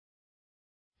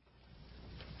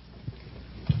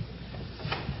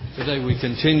Today we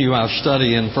continue our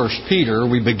study in 1 Peter.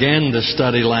 We began this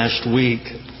study last week,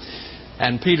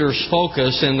 and Peter's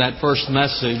focus in that first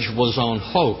message was on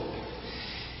hope.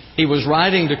 He was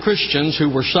writing to Christians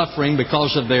who were suffering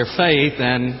because of their faith,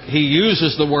 and he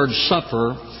uses the word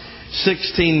suffer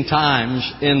 16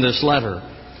 times in this letter.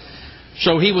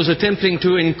 So he was attempting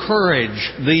to encourage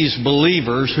these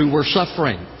believers who were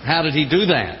suffering. How did he do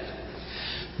that?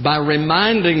 By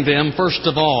reminding them, first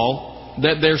of all,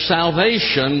 that their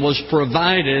salvation was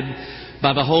provided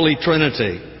by the Holy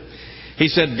Trinity. He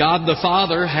said, God the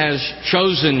Father has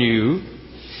chosen you.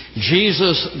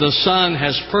 Jesus the Son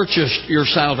has purchased your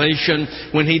salvation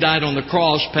when He died on the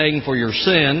cross, paying for your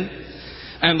sin.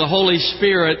 And the Holy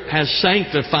Spirit has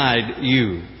sanctified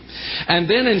you. And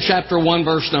then in chapter 1,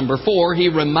 verse number 4, he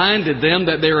reminded them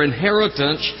that their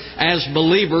inheritance as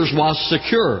believers was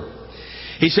secure.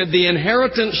 He said, the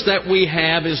inheritance that we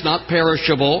have is not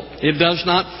perishable. It does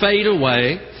not fade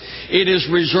away. It is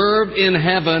reserved in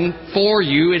heaven for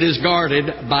you. It is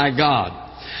guarded by God.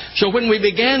 So when we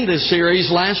began this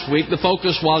series last week, the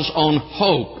focus was on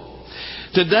hope.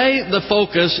 Today, the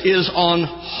focus is on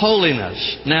holiness.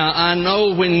 Now, I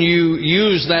know when you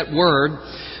use that word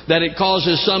that it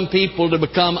causes some people to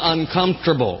become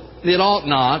uncomfortable. It ought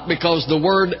not, because the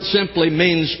word simply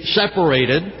means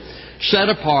separated, set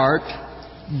apart,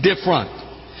 different.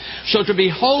 So to be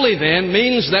holy then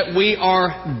means that we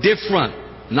are different.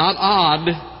 Not odd,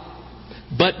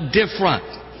 but different.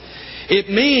 It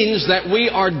means that we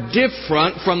are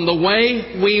different from the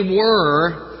way we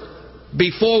were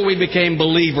before we became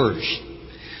believers.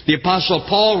 The Apostle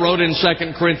Paul wrote in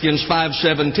 2 Corinthians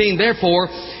 5:17, therefore,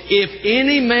 if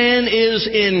any man is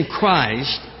in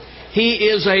Christ, he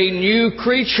is a new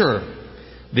creature.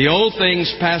 The old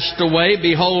things passed away,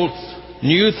 behold,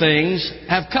 new things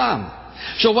have come.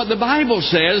 So what the Bible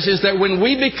says is that when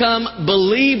we become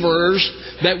believers,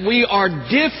 that we are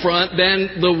different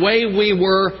than the way we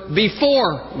were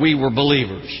before we were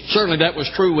believers. Certainly that was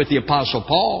true with the Apostle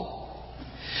Paul.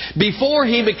 Before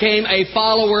he became a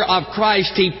follower of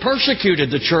Christ, he persecuted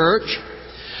the church.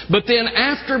 But then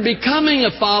after becoming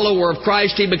a follower of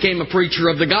Christ, he became a preacher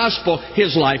of the gospel.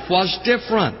 His life was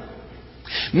different.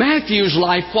 Matthew's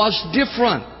life was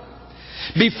different.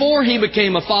 Before he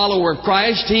became a follower of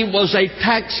Christ, he was a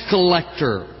tax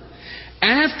collector.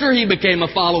 After he became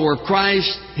a follower of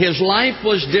Christ, his life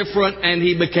was different and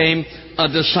he became a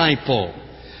disciple.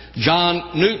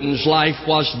 John Newton's life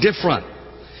was different.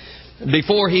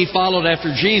 Before he followed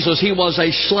after Jesus, he was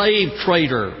a slave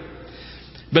trader.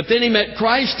 But then he met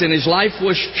Christ and his life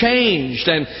was changed.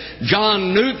 And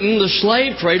John Newton, the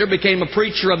slave trader, became a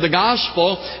preacher of the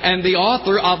gospel and the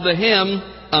author of the hymn,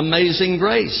 Amazing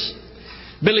Grace.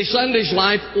 Billy Sunday's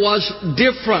life was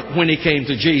different when he came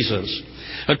to Jesus.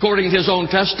 According to his own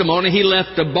testimony, he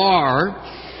left a bar,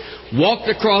 walked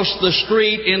across the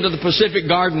street into the Pacific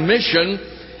Garden Mission,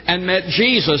 and met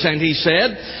Jesus. And he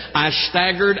said, I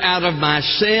staggered out of my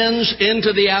sins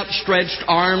into the outstretched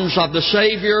arms of the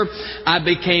Savior. I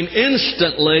became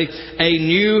instantly a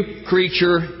new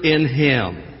creature in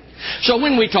Him. So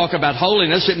when we talk about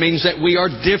holiness, it means that we are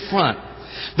different.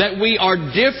 That we are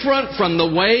different from the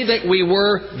way that we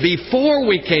were before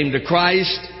we came to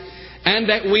Christ, and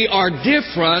that we are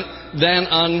different than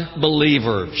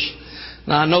unbelievers.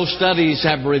 Now, I know studies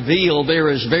have revealed there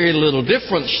is very little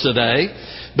difference today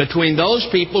between those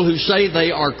people who say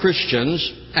they are Christians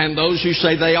and those who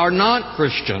say they are not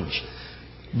Christians.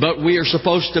 But we are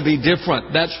supposed to be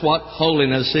different. That's what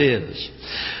holiness is.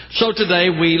 So today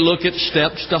we look at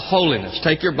steps to holiness.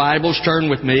 Take your Bibles, turn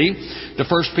with me to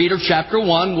 1 Peter chapter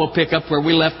 1. We'll pick up where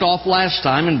we left off last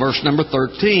time in verse number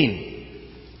 13.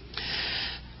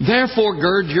 Therefore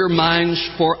gird your minds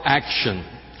for action.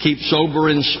 Keep sober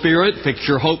in spirit. Fix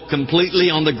your hope completely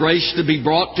on the grace to be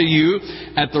brought to you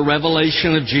at the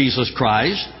revelation of Jesus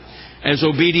Christ. As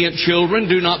obedient children,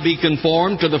 do not be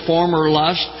conformed to the former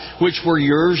lusts which were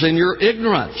yours in your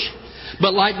ignorance.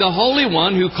 But like the Holy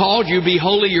One who called you, be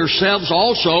holy yourselves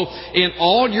also in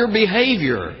all your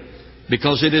behavior.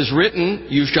 Because it is written,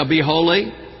 you shall be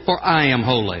holy, for I am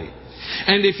holy.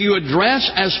 And if you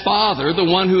address as Father the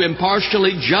one who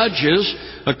impartially judges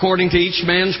according to each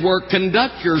man's work,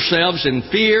 conduct yourselves in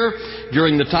fear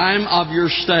during the time of your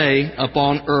stay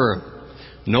upon earth.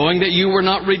 Knowing that you were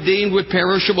not redeemed with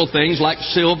perishable things like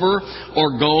silver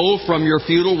or gold from your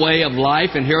futile way of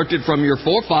life inherited from your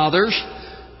forefathers,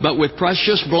 but with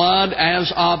precious blood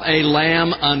as of a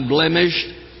lamb unblemished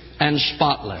and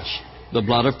spotless, the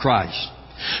blood of Christ.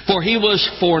 For He was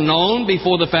foreknown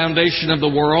before the foundation of the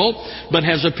world, but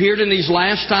has appeared in these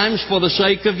last times for the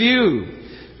sake of you,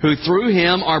 who through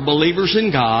Him are believers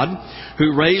in God,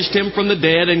 who raised Him from the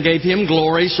dead and gave Him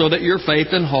glory, so that your faith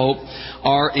and hope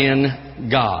are in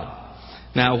God.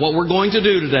 Now, what we're going to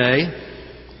do today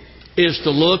is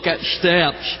to look at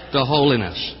steps to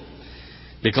holiness.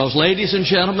 Because, ladies and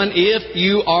gentlemen, if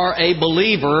you are a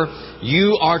believer,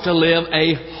 you are to live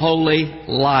a holy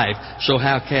life. So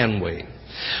how can we?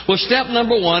 Well, step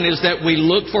number one is that we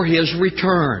look for His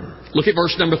return. Look at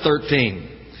verse number 13.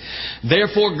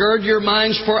 Therefore, gird your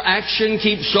minds for action,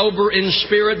 keep sober in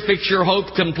spirit, fix your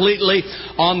hope completely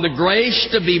on the grace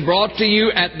to be brought to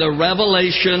you at the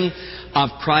revelation of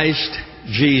Christ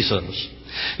Jesus.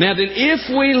 Now then,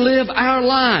 if we live our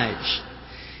lives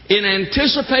in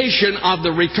anticipation of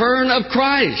the return of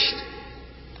Christ,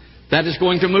 that is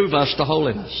going to move us to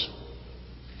holiness.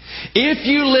 If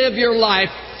you live your life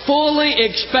fully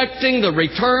expecting the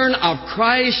return of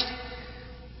Christ,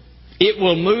 it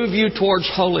will move you towards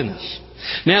holiness.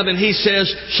 Now then, he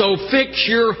says, so fix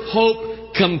your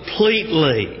hope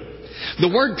completely.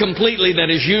 The word completely that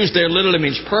is used there literally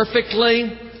means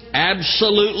perfectly,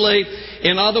 absolutely.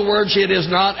 In other words, it is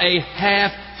not a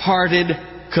half-hearted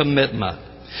commitment.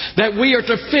 That we are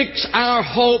to fix our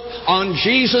hope on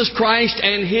Jesus Christ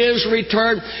and His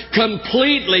return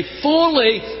completely,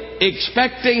 fully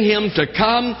expecting Him to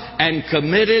come and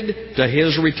committed to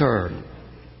His return.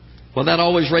 Well, that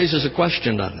always raises a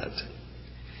question, doesn't it?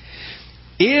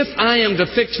 If I am to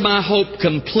fix my hope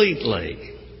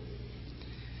completely,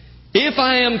 if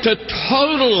I am to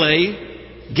totally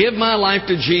give my life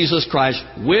to Jesus Christ,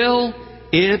 will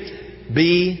it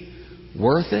be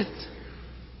worth it?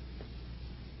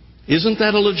 Isn't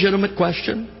that a legitimate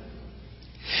question?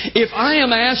 If I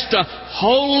am asked to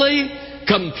wholly,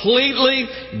 completely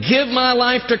give my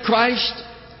life to Christ,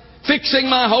 fixing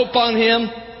my hope on Him,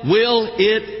 will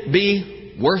it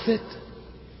be worth it?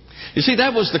 You see,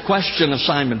 that was the question of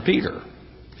Simon Peter.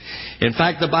 In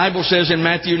fact, the Bible says in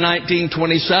Matthew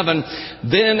 19:27,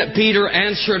 then Peter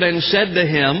answered and said to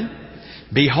Him,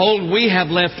 behold, we have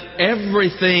left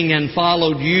everything and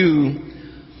followed you.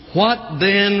 What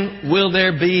then will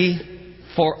there be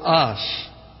for us?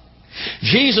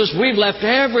 Jesus, we've left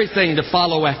everything to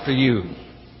follow after you.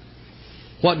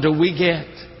 What do we get?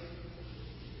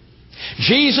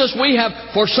 Jesus, we have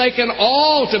forsaken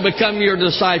all to become your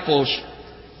disciples.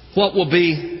 What will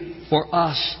be for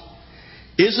us?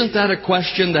 Isn't that a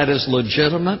question that is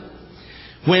legitimate?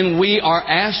 When we are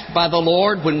asked by the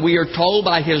Lord, when we are told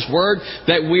by His Word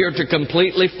that we are to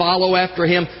completely follow after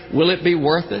Him, will it be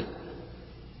worth it?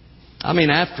 I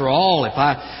mean, after all, if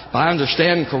I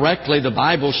understand correctly, the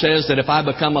Bible says that if I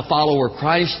become a follower of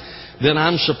Christ, then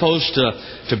I'm supposed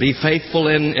to be faithful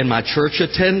in my church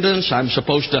attendance. I'm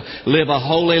supposed to live a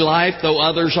holy life, though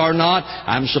others are not.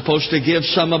 I'm supposed to give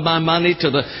some of my money to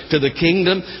the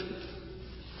kingdom.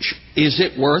 Is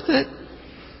it worth it?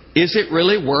 Is it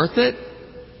really worth it?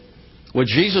 Well,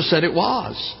 Jesus said it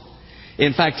was.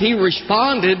 In fact, He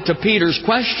responded to Peter's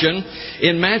question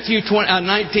in Matthew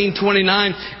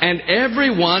 19:29, and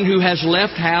everyone who has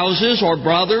left houses or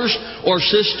brothers or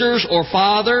sisters or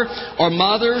father or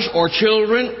mothers or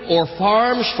children or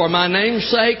farms for my name's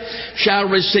sake shall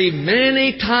receive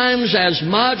many times as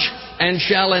much and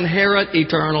shall inherit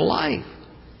eternal life.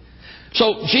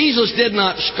 So Jesus did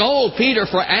not scold Peter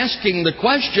for asking the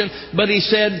question, but He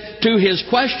said to his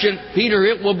question, Peter,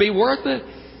 it will be worth it.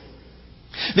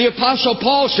 The Apostle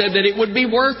Paul said that it would be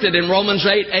worth it in Romans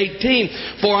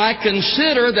 8:18. For I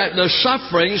consider that the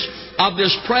sufferings of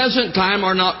this present time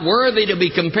are not worthy to be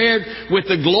compared with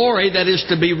the glory that is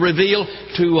to be revealed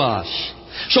to us.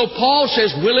 So Paul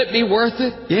says, will it be worth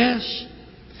it? Yes.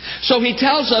 So he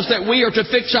tells us that we are to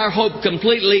fix our hope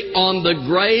completely on the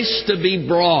grace to be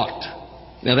brought.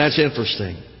 Now that's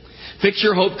interesting. Fix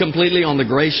your hope completely on the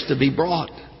grace to be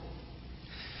brought.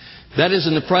 That is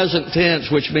in the present tense,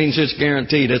 which means it's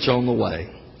guaranteed, it's on the way.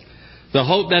 The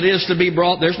hope that is to be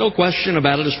brought, there's no question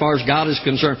about it as far as God is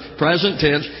concerned. Present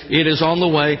tense, it is on the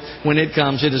way. When it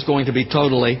comes, it is going to be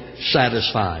totally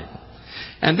satisfied.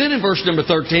 And then in verse number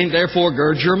 13, therefore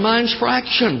gird your minds for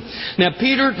action. Now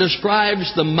Peter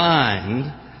describes the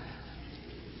mind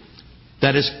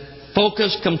that is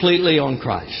focused completely on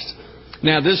Christ.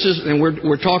 Now this is, and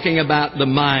we're talking about the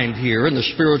mind here, and the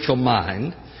spiritual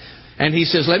mind. And he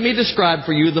says, let me describe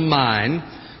for you the mind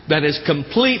that is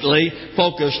completely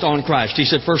focused on Christ. He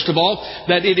said, first of all,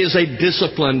 that it is a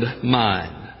disciplined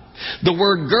mind. The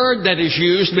word gird that is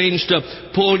used means to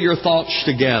pull your thoughts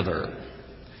together.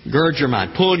 Gird your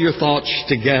mind. Pull your thoughts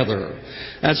together.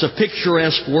 That's a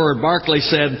picturesque word. Barclay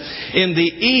said, in the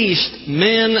East,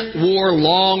 men wore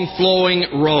long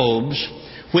flowing robes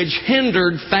which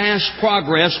hindered fast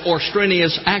progress or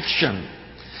strenuous action.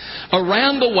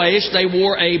 Around the waist they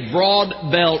wore a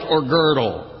broad belt or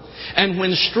girdle. And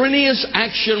when strenuous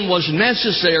action was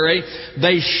necessary,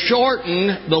 they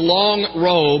shortened the long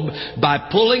robe by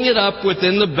pulling it up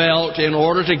within the belt in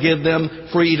order to give them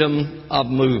freedom of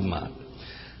movement.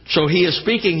 So he is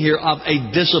speaking here of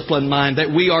a disciplined mind, that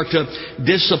we are to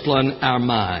discipline our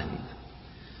mind.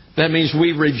 That means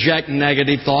we reject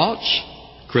negative thoughts,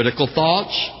 critical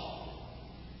thoughts,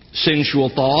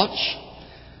 sensual thoughts.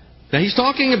 Now he's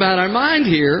talking about our mind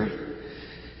here.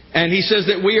 And he says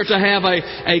that we are to have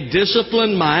a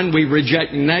disciplined mind. We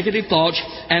reject negative thoughts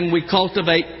and we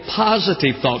cultivate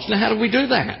positive thoughts. Now, how do we do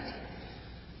that?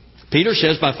 Peter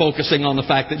says by focusing on the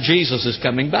fact that Jesus is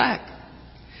coming back.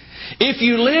 If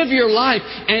you live your life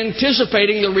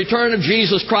anticipating the return of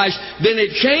Jesus Christ, then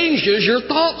it changes your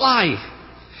thought life.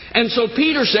 And so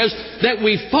Peter says that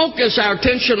we focus our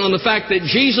attention on the fact that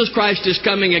Jesus Christ is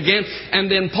coming again.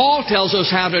 And then Paul tells us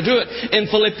how to do it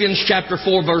in Philippians chapter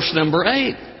 4, verse number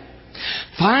 8.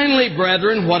 Finally,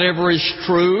 brethren, whatever is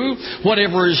true,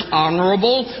 whatever is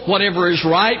honorable, whatever is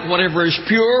right, whatever is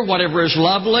pure, whatever is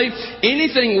lovely,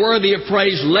 anything worthy of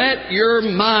praise, let your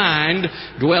mind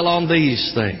dwell on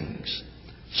these things.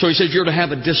 So he says you're to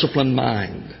have a disciplined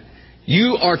mind.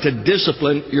 You are to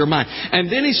discipline your mind.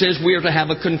 And then he says we are to have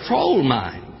a controlled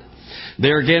mind.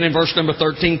 There again in verse number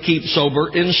 13, keep sober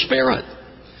in spirit.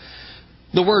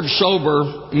 The word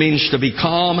sober means to be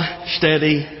calm,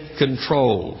 steady,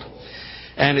 controlled.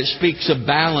 And it speaks of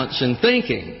balance in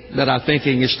thinking, that our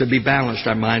thinking is to be balanced,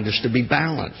 our mind is to be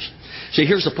balanced. See,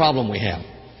 here's the problem we have.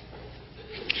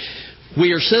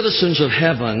 We are citizens of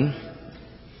heaven,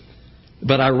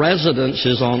 but our residence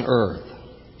is on earth.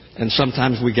 And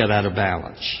sometimes we get out of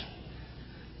balance.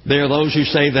 There are those who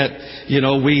say that,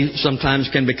 we sometimes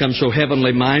can become so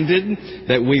heavenly minded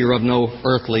that we are of no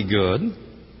earthly good.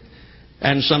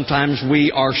 And sometimes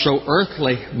we are so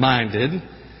earthly minded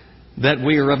that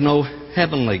we are of no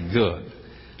heavenly good.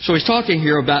 So he's talking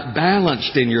here about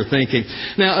balanced in your thinking.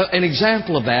 Now, an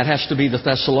example of that has to be the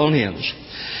Thessalonians.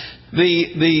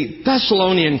 The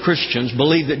Thessalonian Christians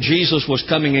believed that Jesus was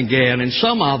coming again, and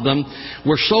some of them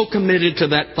were so committed to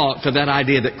that thought, to that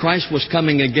idea that Christ was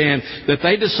coming again, that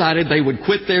they decided they would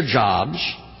quit their jobs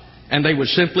and they would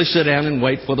simply sit down and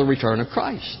wait for the return of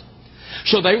Christ.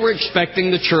 So they were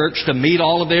expecting the church to meet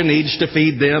all of their needs, to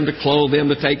feed them, to clothe them,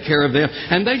 to take care of them.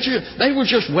 And they were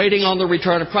just waiting on the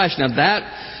return of Christ. Now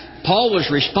Paul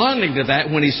was responding to that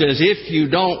when he says, if you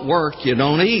don't work, you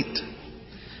don't eat.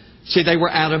 See, they were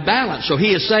out of balance. So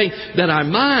he is saying that our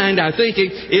mind, our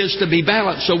thinking, is to be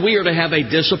balanced. So we are to have a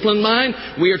disciplined mind,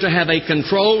 we are to have a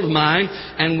controlled mind,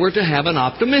 and we're to have an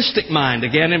optimistic mind.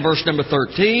 Again in verse number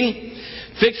 13,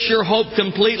 fix your hope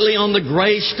completely on the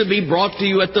grace to be brought to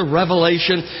you at the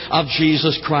revelation of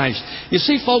Jesus Christ. You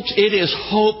see, folks, it is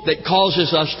hope that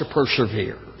causes us to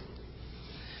persevere.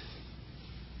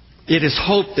 It is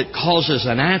hope that causes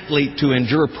an athlete to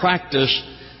endure practice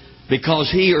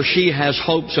because he or she has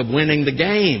hopes of winning the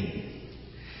game.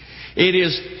 It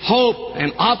is hope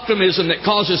and optimism that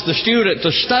causes the student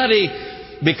to study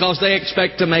because they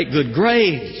expect to make good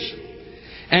grades.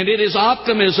 And it is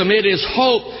optimism, it is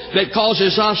hope that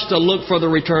causes us to look for the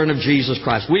return of Jesus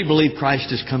Christ. We believe Christ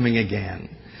is coming again.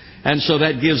 And so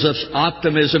that gives us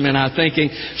optimism in our thinking.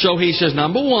 So he says,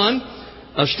 number one,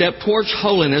 a step towards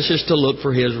holiness is to look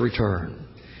for His return.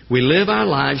 We live our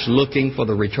lives looking for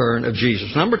the return of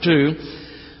Jesus. Number two,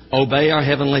 obey our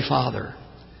Heavenly Father.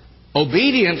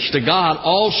 Obedience to God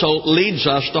also leads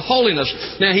us to holiness.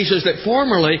 Now he says that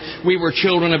formerly we were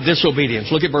children of disobedience.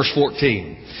 Look at verse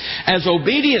 14. As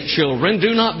obedient children,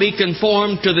 do not be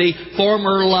conformed to the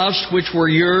former lusts which were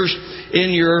yours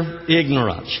in your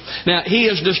ignorance. Now he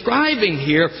is describing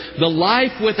here the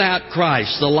life without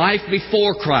Christ, the life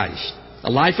before Christ,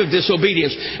 a life of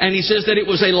disobedience. And he says that it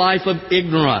was a life of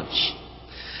ignorance.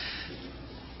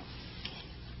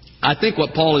 I think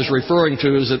what Paul is referring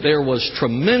to is that there was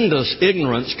tremendous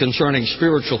ignorance concerning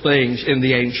spiritual things in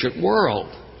the ancient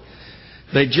world.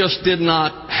 They just did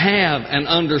not have an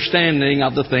understanding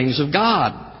of the things of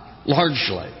God,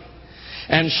 largely.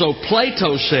 And so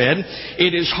Plato said,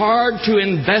 it is hard to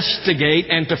investigate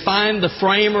and to find the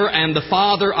framer and the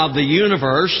father of the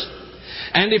universe.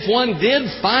 And if one did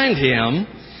find Him,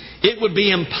 it would be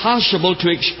impossible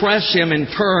to express Him in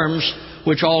terms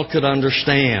which all could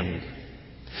understand.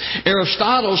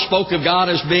 Aristotle spoke of God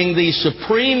as being the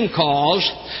supreme cause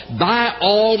by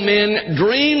all men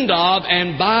dreamed of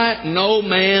and by no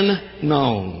man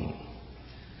known.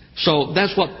 So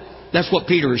that's what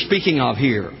Peter is speaking of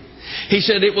here. He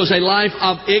said it was a life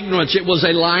of ignorance. It was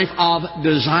a life of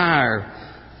desire.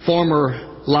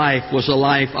 Former life was a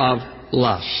life of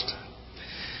lust.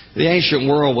 The ancient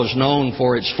world was known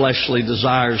for its fleshly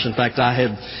desires. In fact,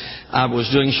 I was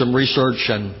doing some research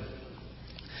and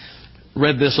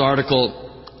read this article.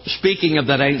 Speaking of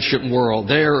that ancient world,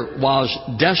 there was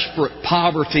desperate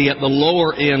poverty at the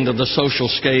lower end of the social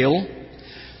scale.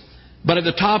 But at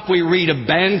the top we read of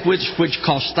banquets which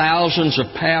cost thousands of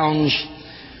pounds,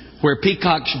 where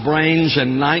peacock's brains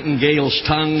and nightingale's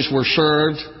tongues were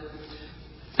served,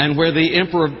 and where the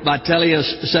Emperor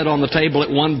Vitellius set on the table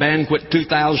at one banquet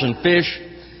 2,000 fish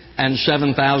and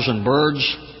 7,000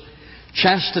 birds.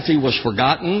 Chastity was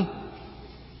forgotten.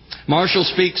 Marshall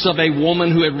speaks of a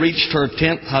woman who had reached her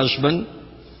 10th husband.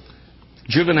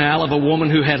 Juvenal of a woman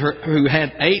who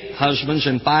had 8 husbands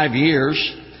in 5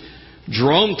 years.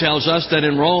 Jerome tells us that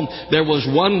in Rome there was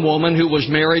one woman who was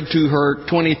married to her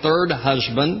 23rd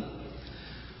husband.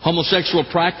 Homosexual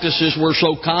practices were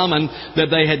so common that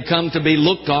they had come to be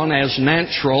looked on as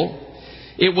natural.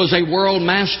 It was a world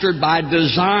mastered by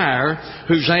desire,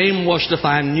 whose aim was to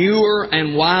find newer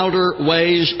and wilder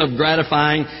ways of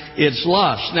gratifying its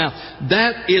lust. Now,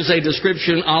 that is a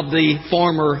description of the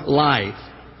former life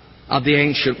of the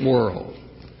ancient world.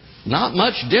 Not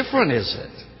much different, is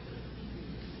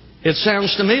it? It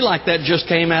sounds to me like that just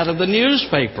came out of the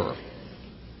newspaper.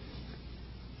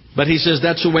 But he says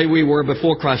that's the way we were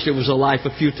before Christ. It was a life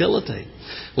of futility.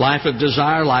 Life of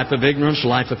desire, life of ignorance,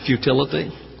 life of futility.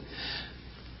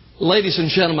 Ladies and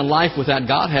gentlemen, life without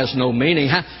God has no meaning.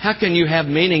 How can you have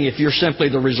meaning if you're simply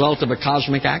the result of a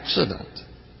cosmic accident?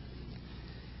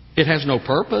 It has no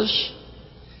purpose.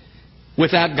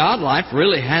 Without God, life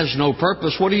really has no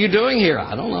purpose. What are you doing here?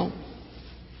 I don't know.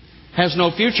 Has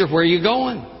no future. Where are you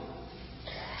going?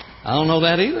 I don't know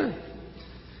that either.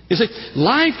 You see,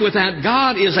 life without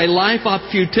God is a life of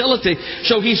futility.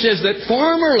 So he says that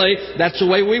formerly, that's the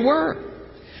way we were.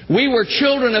 We were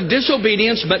children of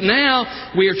disobedience, but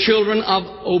now we are children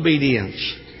of obedience.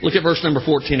 Look at verse number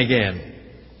 14 again.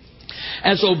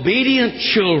 As obedient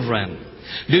children,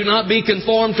 do not be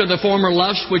conformed to the former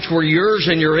lusts which were yours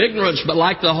in your ignorance, but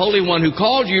like the Holy One who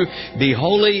called you, be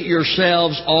holy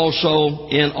yourselves also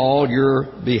in all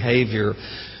your behavior.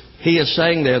 He is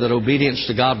saying there that obedience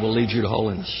to God will lead you to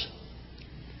holiness.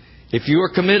 If you are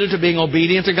committed to being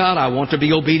obedient to God, I want to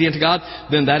be obedient to God,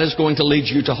 then that is going to lead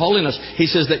you to holiness. He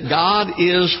says that God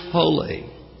is holy.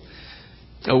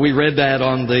 We read that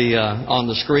on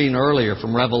the screen earlier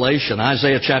from Revelation,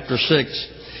 Isaiah chapter 6.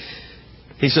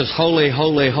 He says, holy,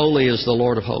 holy, holy is the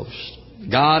Lord of hosts.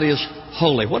 God is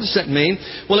holy. What does that mean?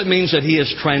 Well, it means that He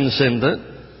is transcendent.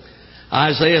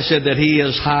 Isaiah said that He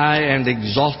is high and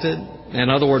exalted. In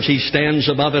other words, He stands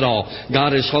above it all.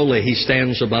 God is holy. He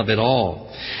stands above it all.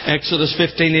 Exodus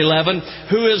 15:11.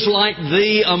 Who is like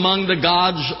Thee among the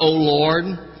gods, O Lord?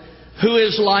 Who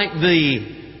is like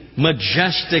Thee,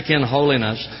 majestic in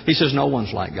holiness? He says no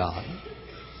one's like God.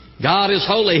 God is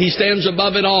holy. He stands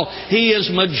above it all. He is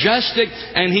majestic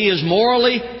and He is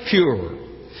morally pure.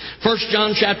 1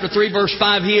 John chapter 3 verse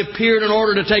 5. He appeared in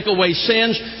order to take away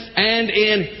sins, and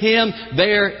in Him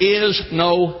there is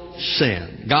no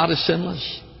sin. God is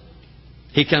sinless.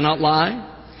 He cannot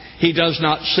lie. He does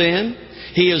not sin.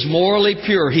 He is morally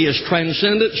pure. He is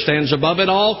transcendent, stands above it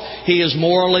all. He is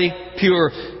morally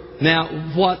pure.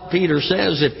 Now, what Peter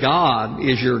says, if God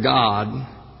is your God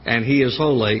and He is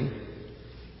holy,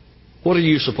 what are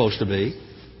you supposed to be?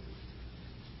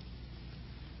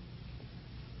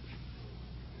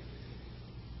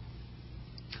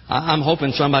 I'm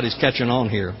hoping somebody's catching on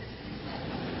here.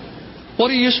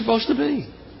 What are you supposed to be?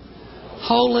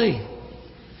 Holy.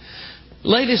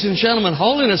 Ladies and gentlemen,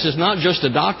 holiness is not just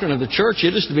a doctrine of the church.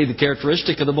 It is to be the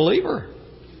characteristic of the believer.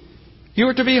 You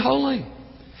are to be holy.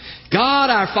 God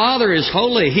our Father is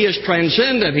holy. He is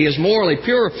transcendent. He is morally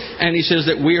pure. And He says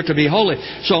that we are to be holy.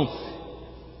 So,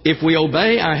 if we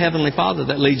obey our Heavenly Father,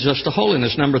 that leads us to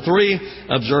holiness. Number 3,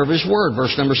 observe His Word.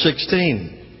 Verse number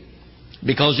 16.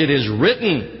 Because it is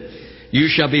written, you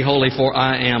shall be holy, for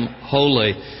I am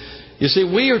holy. You see,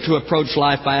 we are to approach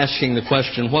life by asking the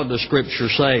question, what does Scripture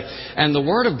say? And the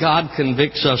Word of God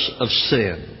convicts us of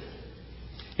sin.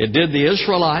 It did the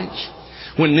Israelites.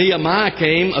 When Nehemiah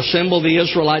came, assembled the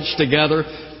Israelites together,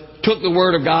 took the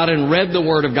Word of God and read the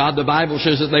Word of God, the Bible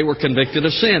says that they were convicted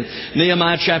of sin.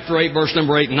 Nehemiah chapter 8, verse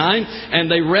number 8 and 9. And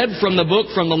they read from the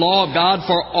book, from the law of God,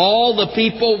 for all the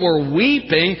people were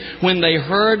weeping when they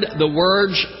heard the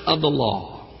words of the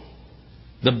law.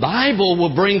 The Bible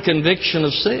will bring conviction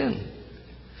of sin.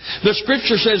 The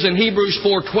Scripture says in Hebrews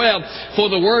 4:12, for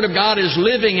the Word of God is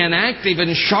living and active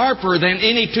and sharper than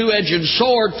any two-edged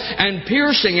sword, and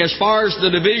piercing as far as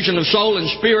the division of soul and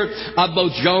spirit, of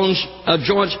both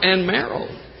joints and marrow.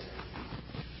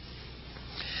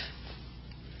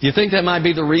 Do you think that might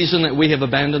be the reason that we have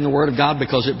abandoned the Word of God?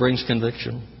 Because it brings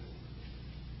conviction.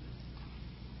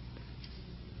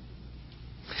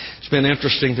 It's been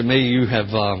interesting to me. You have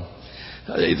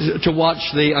to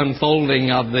watch the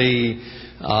unfolding of the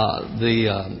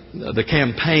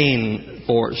campaign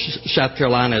for South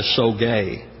Carolina is So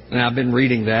Gay. And I've been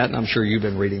reading that, and I'm sure you've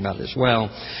been reading about it as well.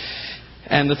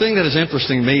 And the thing that is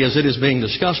interesting to me is it is being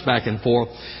discussed back and forth.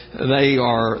 They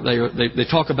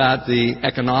talk about the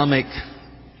economic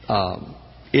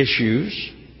issues.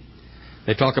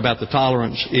 They talk about the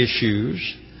tolerance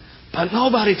issues. But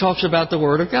nobody talks about the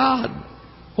Word of God.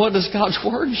 What does God's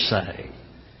Word say?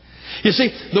 You see,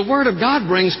 the Word of God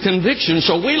brings conviction,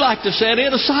 so we like to set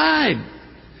it aside.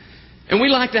 And we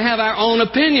like to have our own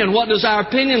opinion. What does our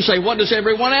opinion say? What does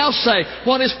everyone else say?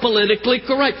 What is politically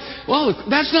correct? Well,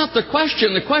 that's not the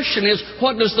question. The question is,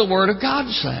 what does the Word of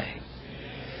God say?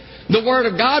 The Word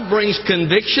of God brings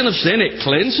conviction of sin. It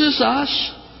cleanses us.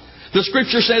 The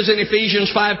Scripture says in Ephesians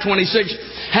 5:26,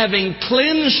 having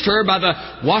cleansed her by the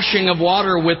washing of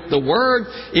water with the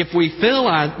Word, if we fill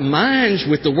our minds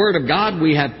with the Word of God,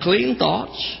 we have clean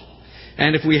thoughts.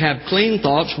 And if we have clean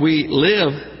thoughts, we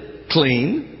live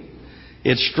clean.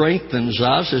 It strengthens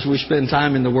us as we spend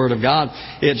time in the Word of God.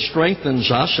 It strengthens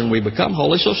us and we become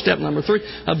holy. So step number 3,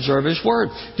 observe His Word.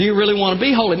 Do you really want to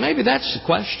be holy? Maybe that's the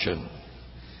question.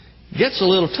 It gets a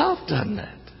little tough, doesn't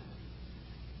it?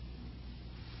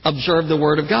 Observe the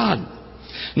Word of God.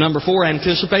 Number 4,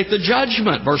 anticipate the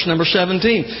judgment. Verse number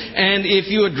 17. And if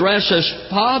you address as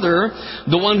Father,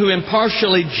 the one who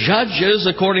impartially judges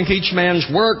according to each man's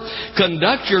work,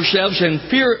 conduct yourselves in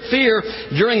fear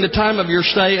during the time of your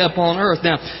stay upon earth.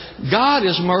 Now, God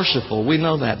is merciful. We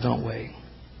know that, don't we?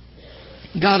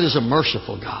 God is a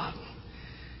merciful God.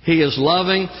 He is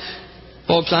loving.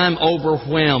 Folks, I'm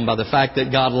overwhelmed by the fact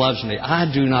that God loves me. I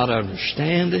do not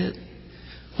understand it.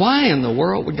 Why in the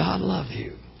world would God love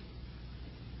you?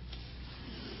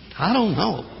 I don't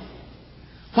know.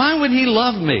 Why would He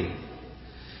love me?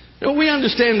 You know, we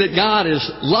understand that God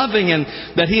is loving and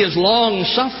that He is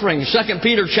long-suffering. 2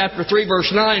 Peter chapter 3,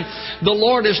 verse 9, the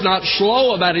Lord is not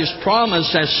slow about His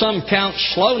promise, as some count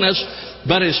slowness,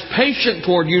 but is patient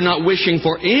toward you, not wishing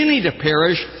for any to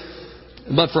perish,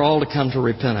 but for all to come to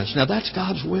repentance. Now, that's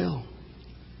God's will.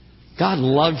 God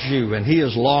loves you, and He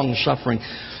is long-suffering.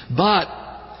 But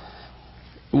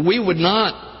we would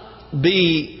not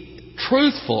be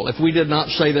truthful if we did not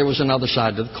say there was another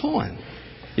side to the coin.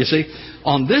 You see,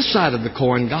 on this side of the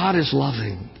coin, God is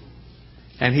loving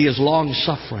and He is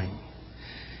long-suffering.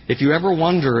 If you ever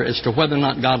wonder as to whether or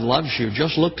not God loves you,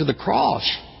 just look to the cross,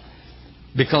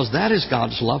 because that is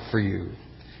God's love for you.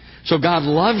 So God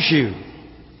loves you.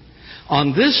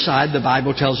 On this side, the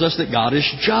Bible tells us that God is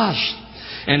just.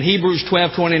 And Hebrews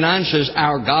 12:29 says,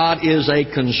 our God is a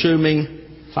consuming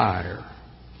fire.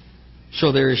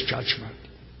 So there is judgment.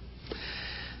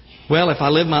 Well, if I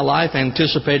live my life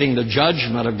anticipating the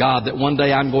judgment of God, that one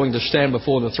day I'm going to stand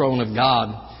before the throne of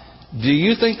God, do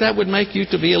you think that would make you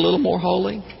to be a little more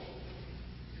holy?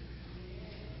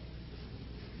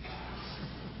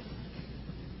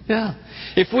 Yeah.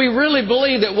 If we really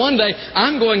believe that one day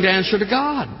I'm going to answer to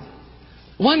God.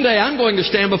 One day I'm going to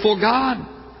stand before God.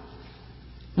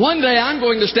 One day I'm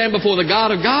going to stand before the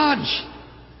God of gods.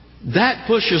 That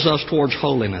pushes us towards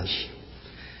holiness.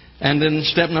 And then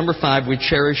step number 5, we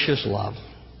cherish His love.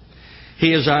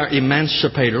 He is our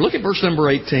emancipator. Look at verse number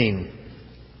 18.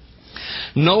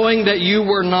 Knowing that you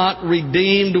were not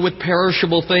redeemed with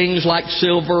perishable things like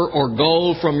silver or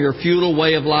gold from your futile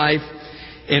way of life,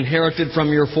 inherited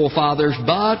from your forefathers,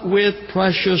 but with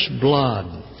precious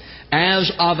blood,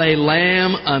 as of a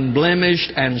lamb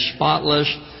unblemished and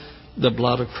spotless, the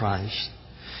blood of Christ.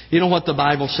 You know what the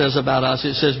Bible says about us?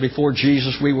 It says before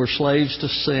Jesus we were slaves to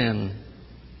sin.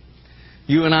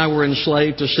 You and I were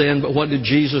enslaved to sin, but what did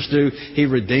Jesus do? He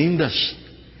redeemed us.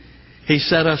 He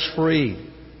set us free.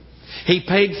 He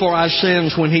paid for our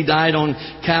sins when He died on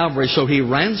Calvary, so He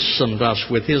ransomed us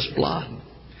with His blood.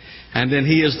 And then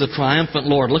He is the triumphant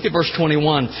Lord. Look at verse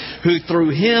 21. Who through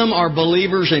Him are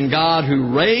believers in God,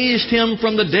 who raised Him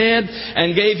from the dead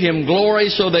and gave Him glory,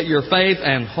 so that your faith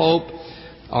and hope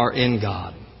are in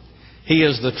God. He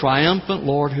is the triumphant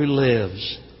Lord who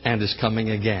lives and is coming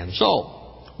again. So,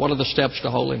 what are the steps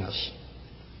to holiness?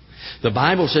 The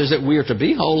Bible says that we are to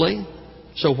be holy.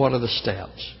 So what are the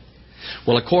steps?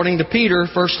 Well, according to Peter,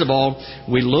 first of all,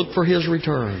 we look for His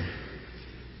return.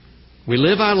 We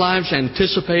live our lives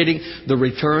anticipating the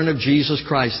return of Jesus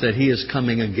Christ, that He is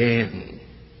coming again.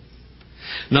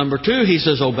 Number 2, he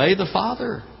says, obey the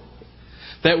Father.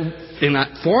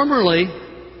 That formerly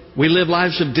we lived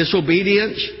lives of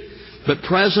disobedience. But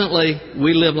presently,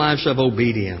 we live lives of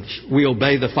obedience. We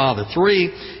obey the Father.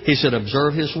 3, He said,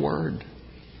 observe His Word.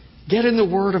 Get in the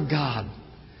Word of God.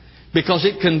 Because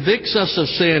it convicts us of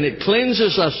sin, it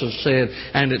cleanses us of sin,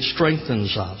 and it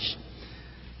strengthens us.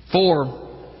 4,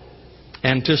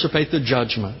 anticipate the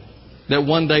judgment, that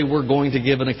one day we're going to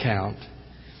give an account.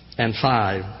 And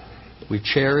 5, we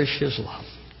cherish His love,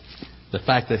 the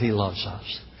fact that He loves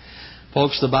us.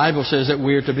 Folks, the Bible says that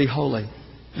we are to be holy.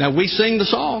 Now, we sing the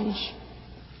songs,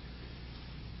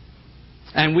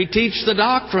 and we teach the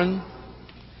doctrine,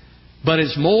 but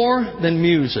it's more than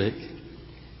music.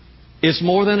 It's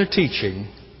more than a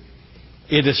teaching.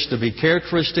 It is to be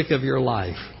characteristic of your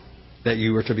life that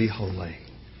you are to be holy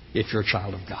if you're a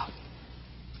child of God.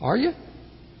 Are you?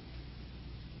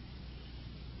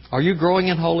 Are you growing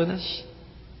in holiness?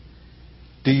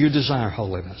 Do you desire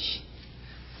holiness?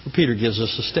 Well, Peter gives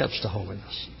us the steps to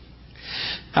holiness.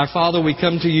 Our Father, we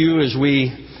come to You as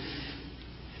we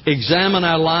examine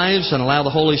our lives and allow the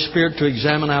Holy Spirit to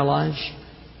examine our lives.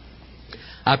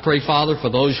 I pray, Father, for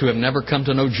those who have never come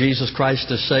to know Jesus Christ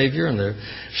as Savior and they're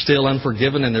still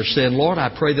unforgiven in their sin. Lord,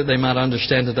 I pray that they might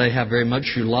understand today how very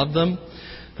much You love them,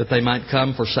 that they might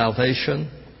come for salvation,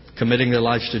 committing their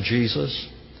lives to Jesus.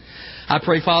 I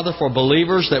pray, Father, for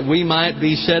believers that we might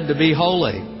be said to be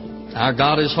holy. Our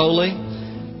God is holy,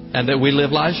 and that we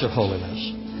live lives of holiness.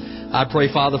 I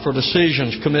pray, Father, for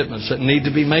decisions, commitments that need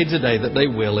to be made today, that they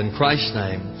will. In Christ's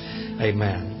name,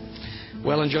 amen.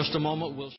 Well, in just a moment, we'll...